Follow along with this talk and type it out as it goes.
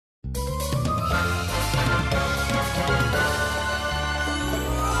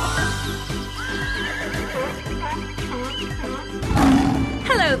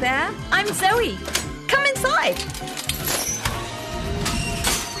there, I'm Zoe. Come inside.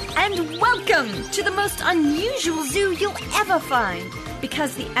 And welcome to the most unusual zoo you'll ever find,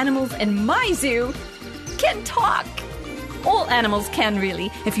 because the animals in my zoo can talk. All animals can,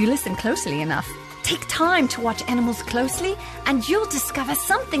 really, if you listen closely enough. Take time to watch animals closely, and you'll discover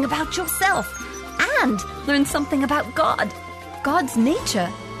something about yourself and learn something about God. God's nature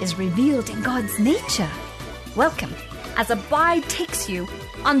is revealed in God's nature. Welcome as Abide takes you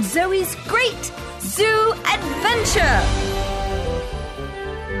on Zoe's Great Zoo Adventure.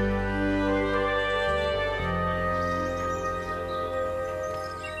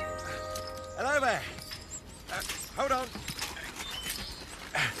 Hello there. Hold on.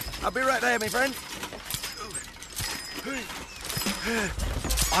 I'll be right there, my friend.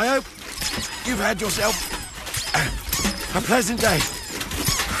 I hope you've had yourself a pleasant day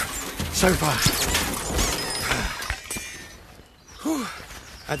so far. Whew.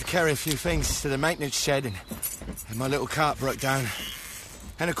 I had to carry a few things to the maintenance shed and my little cart broke down.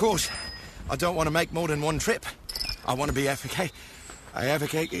 And of course, I don't want to make more than one trip. I want to be efficacious.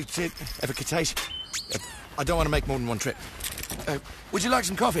 I don't want to make more than one trip. Would you like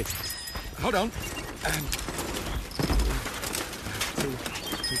some coffee? Hold on.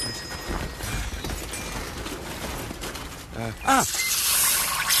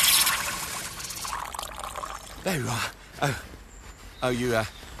 There you are.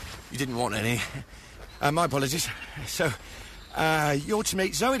 You didn't want any. My apologies. So, you're to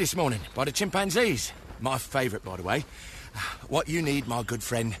meet Zoe this morning by the chimpanzees. My favourite, by the way. What you need, my good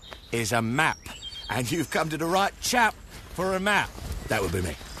friend, is a map. And you've come to the right chap for a map. That would be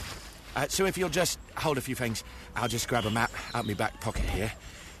me. So if you'll just hold a few things, I'll just grab a map out my back pocket here.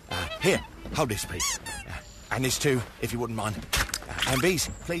 Here, hold this, please. And this too, if you wouldn't mind. And these,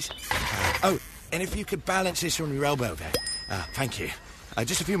 please. And if you could balance this on your elbow there. Thank you.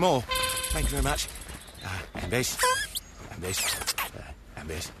 Just a few more. Thank you very much. And this. And this. And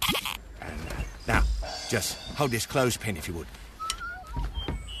this. And now, just hold this clothespin if you would.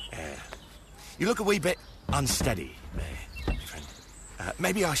 You look a wee bit unsteady there, friend.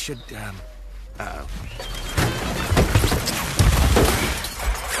 Maybe I should,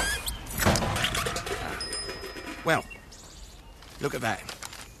 well, look at that.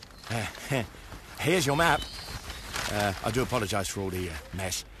 Here's your map. I do apologise for all the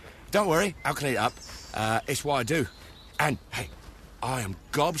mess. Don't worry, I'll clean it up. It's what I do. And, hey, I am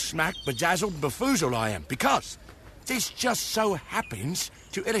gobsmacked, bedazzled, befoozled I am, because this just so happens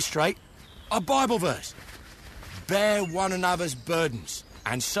to illustrate a Bible verse. Bear one another's burdens,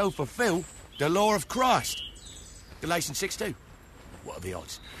 and so fulfill the law of Christ. Galatians 6:2. What are the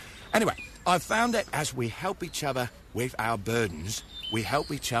odds? Anyway, I've found that as we help each other with our burdens, we help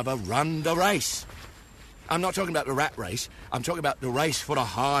each other run the race. I'm not talking about the rat race. I'm talking about the race for the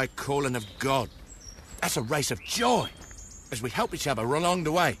high calling of God. That's a race of joy, as we help each other along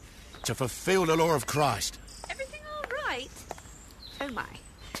the way to fulfill the law of Christ. Everything all right? Oh, my.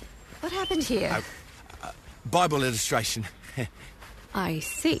 What happened here? Bible illustration. I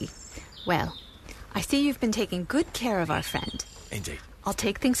see. Well, I see you've been taking good care of our friend. Indeed. I'll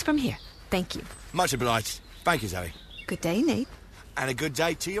take things from here. Thank you. Much obliged. Thank you, Zoe. Good day, Nate. And a good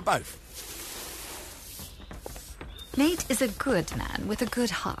day to you both. Nate is a good man with a good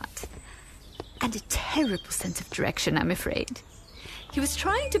heart. And a terrible sense of direction, I'm afraid. He was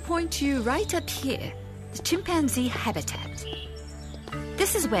trying to point you right up here, the chimpanzee habitat.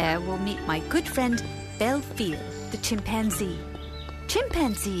 This is where we'll meet my good friend, Belfield, the chimpanzee.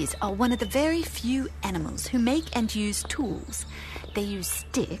 Chimpanzees are one of the very few animals who make and use tools. They use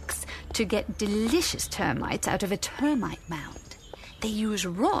sticks to get delicious termites out of a termite mound. They use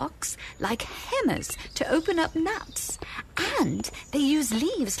rocks like hammers to open up nuts. And they use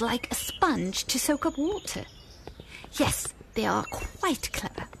leaves like a sponge to soak up water. Yes, they are quite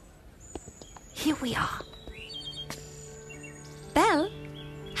clever. Here we are. Belle,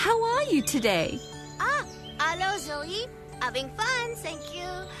 how are you today? Hello, Zoe. Having fun, thank you.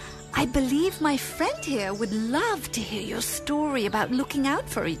 I believe my friend here would love to hear your story about looking out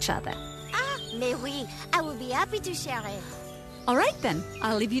for each other. Mais oui, I will be happy to share it. All right, then.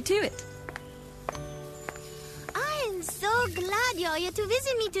 I'll leave you to it. I am so glad you're here to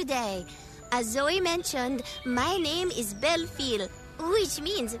visit me today. As Zoe mentioned, my name is Belfield, which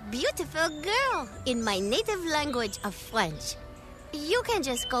means beautiful girl in my native language of French. You can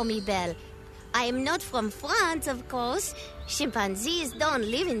just call me Belle. I am not from France, of course. Chimpanzees don't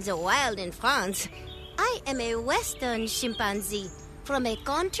live in the wild in France. I am a Western chimpanzee from a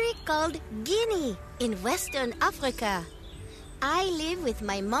country called Guinea in Western Africa. I live with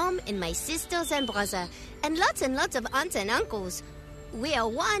my mom and my sisters and brother and lots of aunts and uncles. We are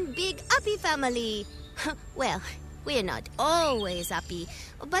one big happy family. Well, we're not always happy,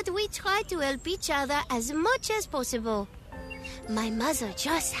 but we try to help each other as much as possible. My mother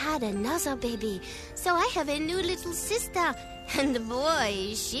just had another baby, so I have a new little sister. And boy,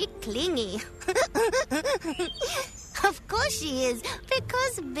 is she clingy. Of course she is,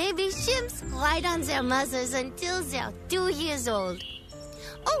 because baby chimps ride on their mothers until they're 2 years old.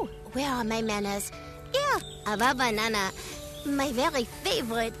 Oh, where are my manners? Yeah, I have a banana, my very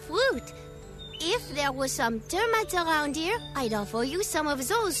favorite fruit. If there was some termites around here, I'd offer you some of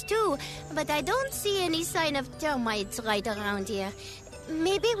those too. But I don't see any sign of termites right around here.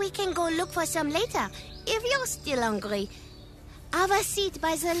 Maybe we can go look for some later, if you're still hungry. Have a seat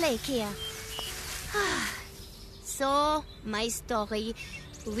by the lake here. So, my story.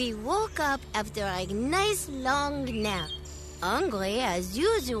 We woke up after a nice long nap. Hungry as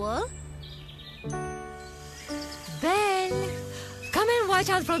usual. Belle, come and watch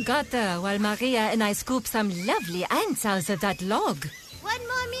out for Gata while Maria and I scoop some lovely ants out of that log. 1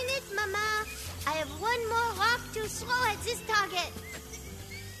 more minute, Mama. I have 1 more rock to throw at this target.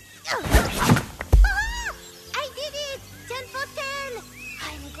 Ah! I did it! 10 for 10!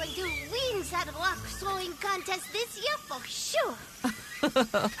 I'm going to win that rock throwing contest this year for sure.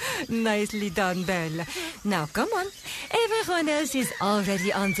 Nicely done, Belle. Now, come on. Everyone else is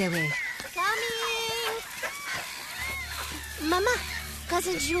already on their way. Coming! Mama,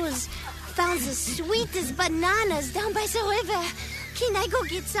 Cousin Jules found the sweetest bananas down by the river. Can I go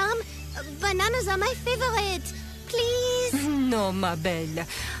get some? Bananas are my favorite. Please? No, ma belle.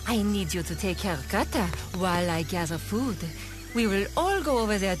 I need you to take care of Gata while I gather food. We will all go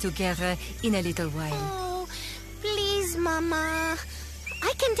over there together in a little while. Oh, please, Mama.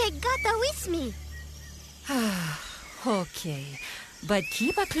 I can take Gata with me. Okay, but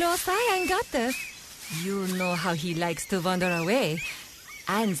keep a close eye on Gata. You know how he likes to wander away.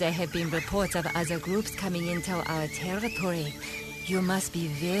 And there have been reports of other groups coming into our territory. You must be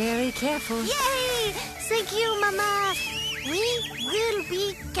very careful. Yay! Thank you, Mama. We will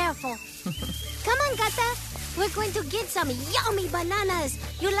be careful. Come on, Gata. We're going to get some yummy bananas.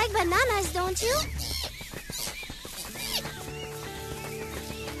 You like bananas, don't you?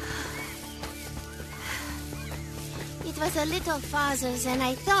 It was a little farther than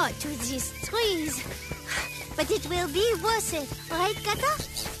I thought to these trees. But it will be worth it, right, Gata?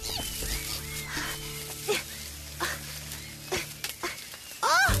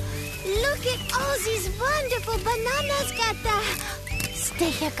 Oh, look at all these wonderful bananas, Gata. Stay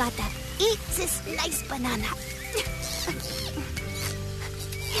here, Gata. Eat this nice banana.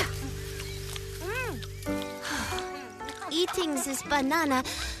 Here. Eating this banana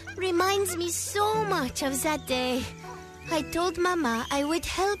reminds me so much of that day. I told Mama I would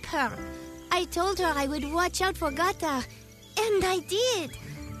help her. I told her I would watch out for Gata. And I did.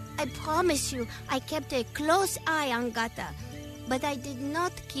 I promise you, I kept a close eye on Gata. But I did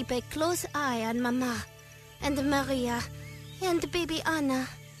not keep a close eye on Mama and Maria and baby Anna.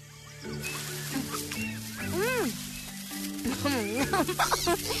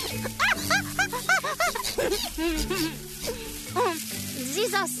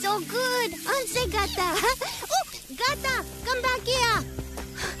 These are so good, aren't they, Gata? Oh, Gata, come back here.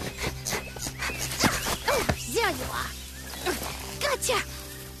 Oh, there you are. Gotcha.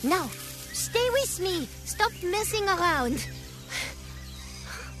 Now, stay with me. Stop messing around.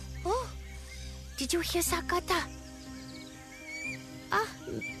 Oh, did you hear that, Gata?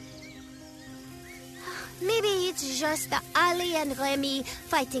 Maybe it's just Ali and Remy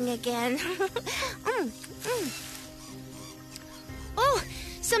fighting again. Oh,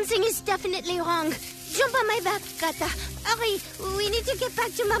 something is definitely wrong. Jump on my back, Gata. Hurry, we need to get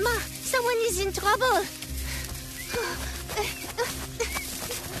back to Mama. Someone is in trouble.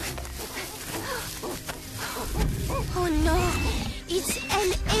 Oh no, it's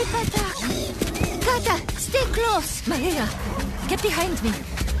an ape attack. Gata, stay close. Maria, get behind me.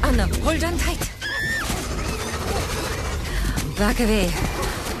 Anna, hold on tight. Back away.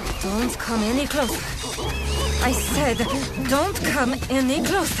 Don't come any closer. I said, don't come any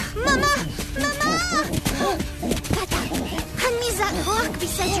closer. Mama! Mama! Gata, hand me that rock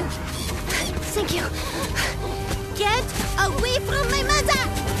beside you. Thank you. Get away from my mother!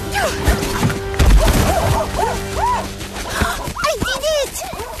 I did it!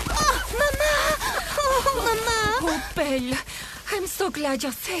 Oh, Mama! Oh, Mama! Oh, Belle, I'm so glad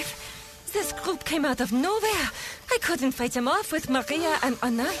you're safe. This group came out of nowhere. I couldn't fight them off with Maria and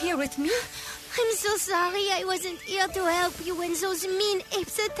Anna here with me. I'm so sorry I wasn't here to help you when those mean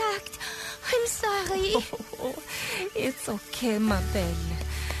apes attacked. I'm sorry. Oh, it's okay, ma belle.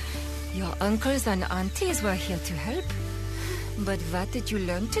 Your uncles and aunties were here to help. But what did you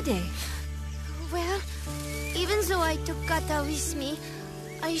learn today? Well, even though I took Kata with me,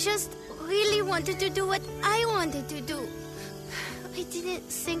 I just really wanted to do what I wanted to do. I didn't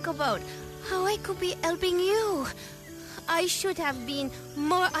think about how I could be helping you. I should have been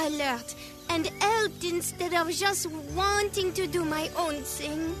more alert and helped instead of just wanting to do my own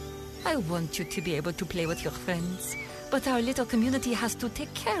thing. I want you to be able to play with your friends, but our little community has to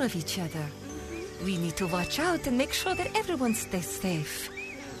take care of each other. We need to watch out and make sure that everyone stays safe.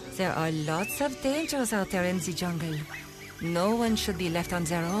 There are lots of dangers out there in the jungle. No one should be left on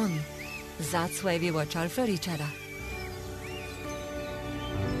their own. That's why we watch out for each other.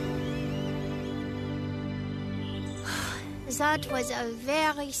 That was a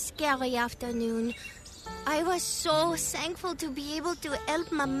very scary afternoon. I was so thankful to be able to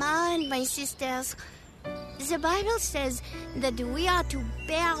help Mama and my sisters. The Bible says that we are to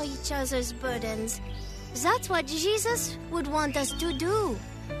bear each other's burdens. That's what Jesus would want us to do.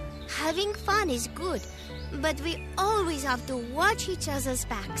 Having fun is good, but we always have to watch each other's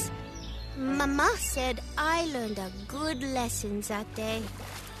backs. Mama said I learned a good lesson that day.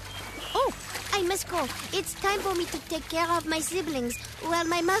 Oh, I must go. It's time for me to take care of my siblings while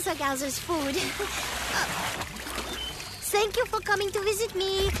my mother gathers food. Thank you for coming to visit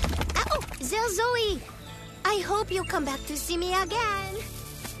me. Oh, there's Zoe. I hope you'll come back to see me again.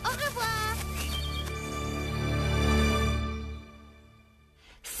 Au revoir.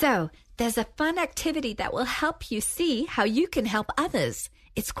 So, there's a fun activity that will help you see how you can help others.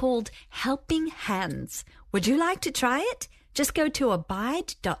 It's called Helping Hands. Would you like to try it? Just go to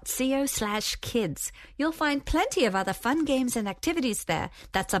abide.co/kids. You'll find plenty of other fun games and activities there.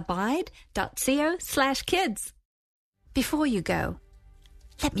 That's abide.co/kids. Before you go,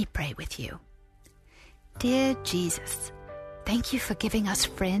 let me pray with you. Dear Jesus, thank you for giving us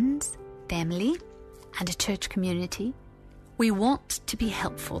friends, family, and a church community. We want to be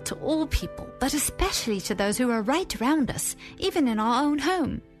helpful to all people, but especially to those who are right around us, even in our own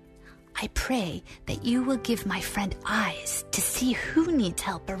home. I pray that you will give my friend eyes to see who needs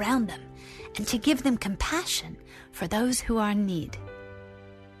help around them and to give them compassion for those who are in need.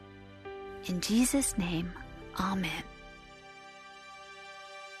 In Jesus' name, Amen.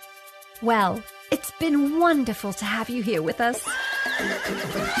 Well, it's been wonderful to have you here with us.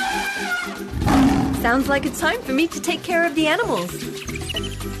 Sounds like it's time for me to take care of the animals.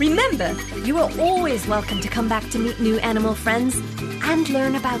 Remember, you are always welcome to come back to meet new animal friends and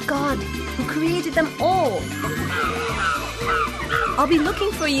learn about God, who created them all. I'll be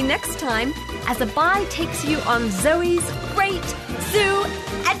looking for you next time as Abide takes you on Zoe's Great Zoo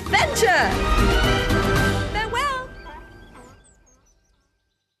Adventure!